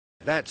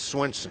That's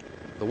Swenson,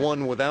 the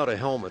one without a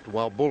helmet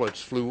while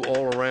bullets flew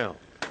all around.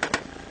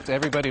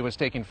 Everybody was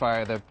taking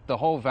fire. The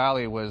whole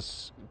valley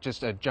was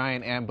just a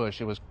giant ambush.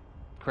 It was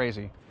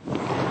crazy.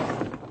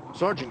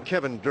 Sergeant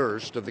Kevin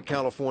Durst of the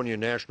California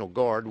National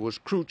Guard was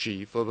crew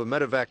chief of a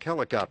medevac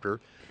helicopter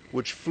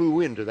which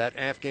flew into that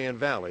Afghan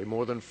valley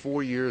more than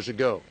 4 years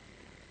ago.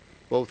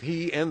 Both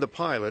he and the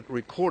pilot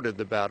recorded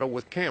the battle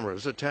with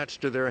cameras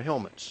attached to their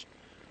helmets,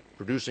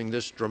 producing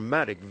this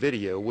dramatic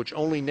video which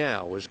only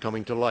now is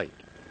coming to light.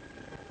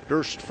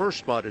 Durst first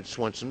spotted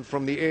Swenson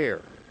from the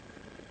air.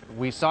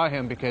 We saw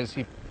him because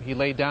he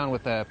laid down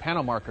with a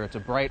panel marker. It's a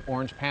bright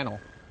orange panel.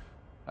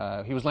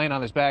 He was laying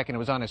on his back and it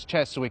was on his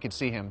chest so we could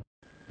see him.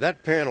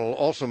 That panel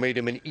also made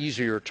him an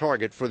easier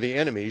target for the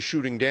enemy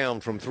shooting down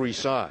from 3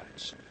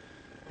 sides.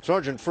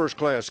 Sergeant First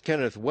Class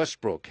Kenneth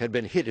Westbrook had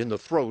been hit in the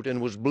throat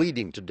and was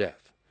bleeding to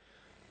death.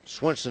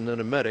 Swenson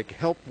and a medic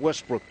helped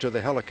Westbrook to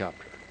the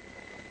helicopter.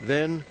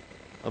 Then,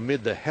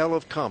 amid the hell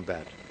of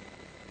combat,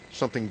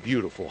 something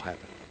beautiful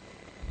happened.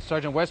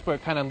 Sergeant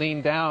Westbrook kind of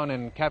leaned down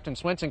and Captain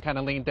Swenson kind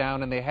of leaned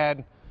down, and they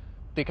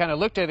kind of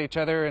looked at each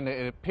other, and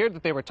it appeared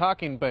that they were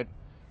talking, but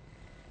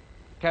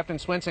Captain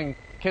Swenson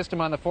kissed him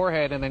on the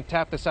forehead and then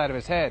tapped the side of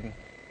his head.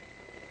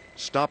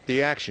 Stop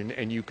the action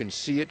and you can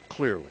see it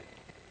clearly.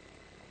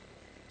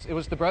 It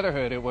was the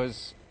brotherhood. It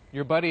was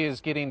your buddy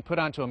is getting put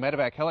onto a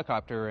medevac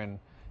helicopter,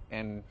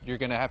 and you're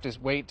going to have to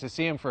wait to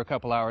see him for a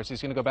couple hours.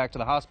 He's going to go back to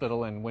the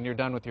hospital, and when you're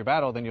done with your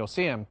battle, then you'll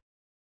see him.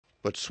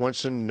 But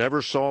Swenson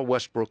never saw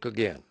Westbrook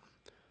again.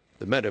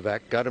 The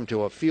medevac got him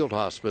to a field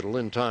hospital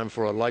in time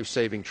for a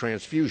life-saving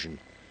transfusion,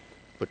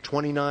 but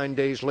 29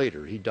 days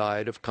later he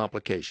died of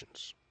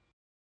complications.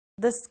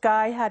 This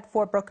guy had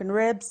 4 broken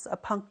ribs, a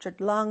punctured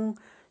lung,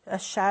 a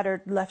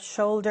shattered left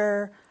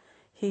shoulder.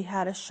 He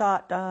had a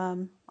shot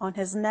on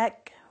his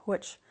neck,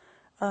 which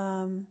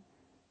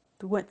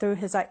went through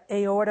his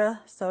aorta,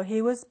 so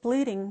he was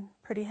bleeding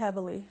pretty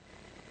heavily.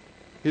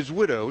 His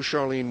widow,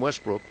 Charlene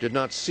Westbrook, did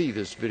not see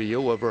this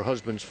video of her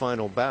husband's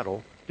final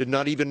battle, did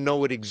not even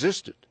know it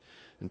existed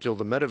until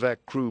the medevac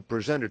crew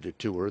presented it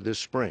to her this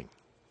spring.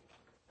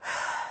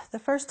 The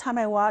first time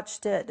I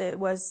watched it, it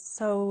was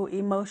so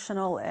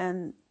emotional,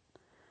 and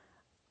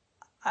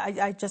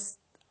I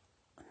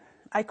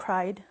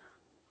cried.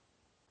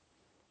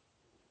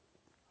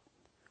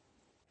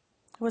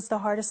 It was the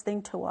hardest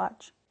thing to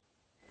watch.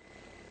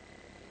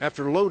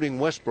 After loading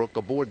Westbrook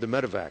aboard the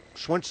medevac,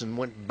 Swenson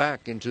went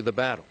back into the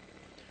battle.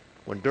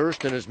 When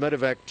Durst and his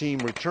medevac team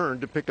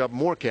returned to pick up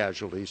more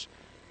casualties,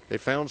 they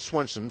found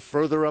Swenson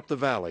further up the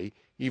valley,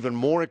 even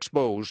more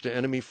exposed to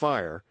enemy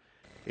fire,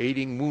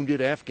 aiding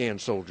wounded Afghan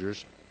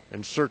soldiers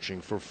and searching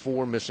for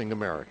 4 missing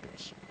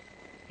Americans.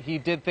 He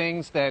did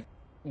things that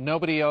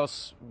nobody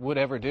else would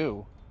ever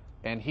do,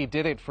 and he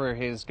did it for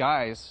his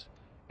guys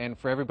and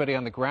for everybody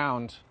on the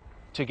ground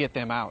to get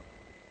them out.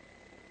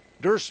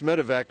 Durst's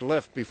medevac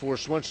left before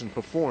Swenson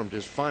performed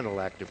his final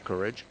act of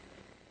courage,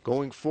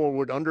 going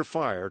forward under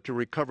fire to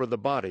recover the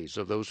bodies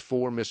of those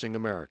 4 missing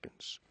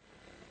Americans.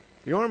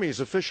 The Army's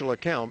official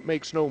account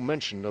makes no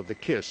mention of the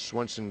kiss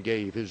Swenson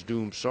gave his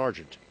doomed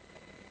sergeant.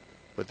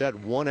 But that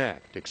one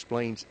act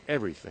explains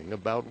everything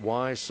about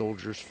why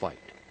soldiers fight.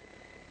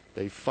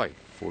 They fight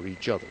for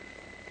each other.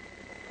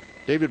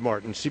 David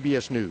Martin,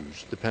 CBS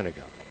News, The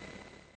Pentagon.